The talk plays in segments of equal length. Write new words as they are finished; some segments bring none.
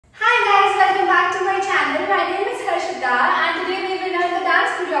my name is Harshita and today we will learn the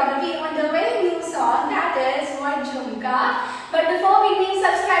dance choreography on the very new song that is Jhumka. But before beginning,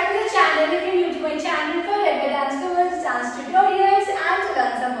 subscribe to the channel if you're new to my channel for regular dance covers, dance tutorials and to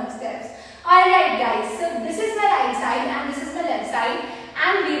learn some hook steps. Alright guys, so this is my right side and this is my left side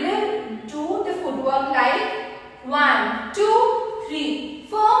and we will do the footwork like 1, 2, 3,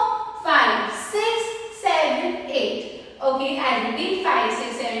 4, 5, 6, 7, 8. Okay, I repeat 5,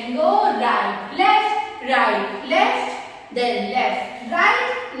 6, 7, go right, left, then left,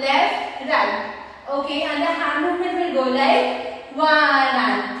 right. Okay, and the hand movement will go like 1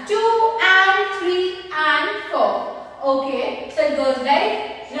 and 2 and 3 and 4. Okay, so it goes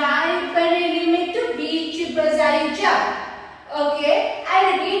like right parallel mein to beach bazai jump. Okay,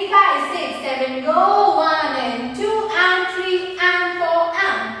 I repeat 5, 6, 7, go 1 and 2 and 3 and 4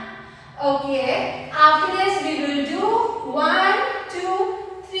 and. Okay, after this we will do 1, 2,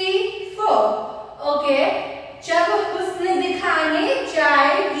 3, 4. Okay, जब हुस्न दिखाने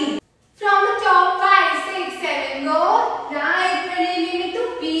जाएगी. From the top 5, 6, 7 go right parallel में तो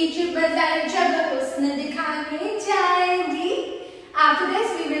बीच बजाए जब हुस्न दिखाने जाएगी. After this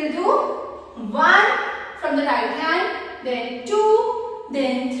we will do 1 from the right hand, then 2,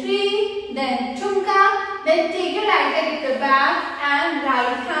 then 3, then Jhumka, then take your right leg at the back and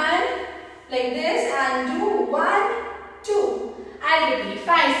right hand like this and do 1, 2. I'll repeat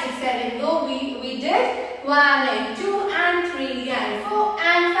 5, 6, 7 go. We did 1 and 2 and 3 and 4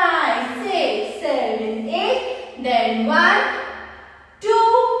 and 5, 6, 7, 8. Then 1, 2,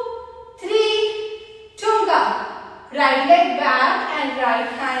 3, Jhumka. Right leg back and right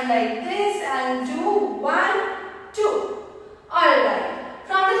hand like this and do 1, 2. Alright.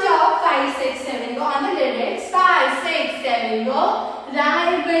 From the top 5, 6, 7 go on the lyrics. 5, 6, 7 go.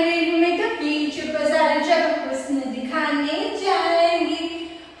 Right parallel में तो बीच बाजार जब हुस्न दिखाने जाएंगी.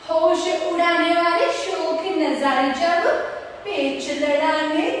 होश उड़ाने वाले शौक नजारे जब पेच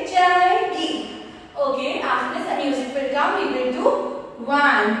लड़ाने जाएंगी. Okay, after this the music will come. We will do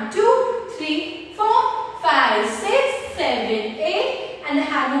 1, 2, 3, 4, 5, 6, 7, 8 and the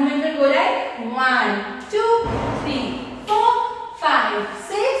hand movement will go like 1, 2, 3, 4, 5,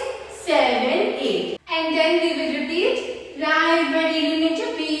 6, 7, 8 and then we will repeat right parallel में जो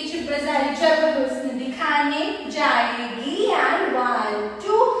बीच बाजार जब हुस्न दिखाने जाएगी and 1,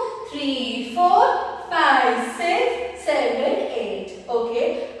 2, 3, 4, 5, 6, 7, 8. Okay,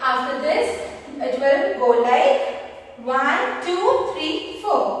 after this it will go like 1, 2, 3,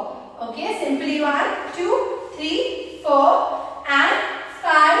 4. Okay, simply 1, 2, 3, 4 and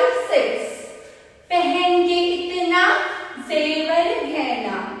 5, 6. पहन के इतना ज़ेवर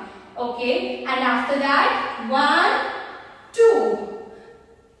गहना. Okay, and after that 1, 2.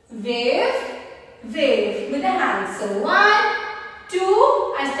 Wave with the hands. So 1,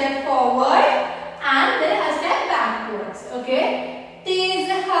 2, I step forward and then I step backwards. Okay. तेज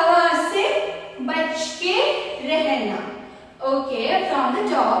हवा से बच के रहना. Okay. From the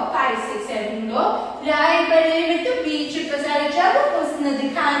top 5, 6, 7 go. Right parallel में तो बीच बाजार जब हुस्न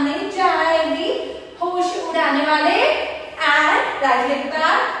दिखाने जाएगी. होश उड़ाने वाले and right leg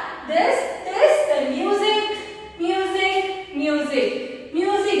back. This the music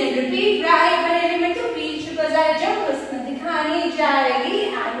and repeat right parallel में तो बीच बाजार जब हुस्न दिखाने जाएगी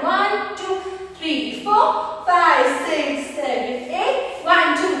and 1, 2, 3, 4, 5, 6, 7, 8.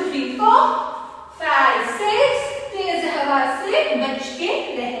 1, 2, 3, 4, 5, 6. तेज हवा से बच के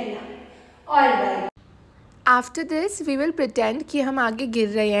रहना. Alright. After this we will pretend कि हम आगे गिर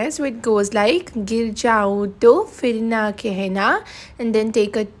रहे हैं. So it goes like गिर जाऊँ तो फिर ना कहना and then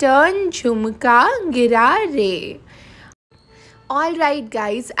take a turn. झुमका गिरा रे. Alright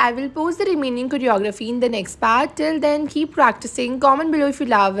guys, I will post the remaining choreography in the next part. Till then, keep practicing. Comment below if you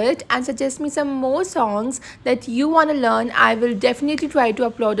love it and suggest me some more songs that you want to learn. I will definitely try to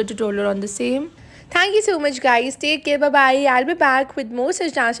upload a tutorial on the same. Thank you so much guys. Take care. Bye bye. I'll be back with more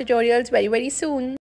such dance tutorials very soon.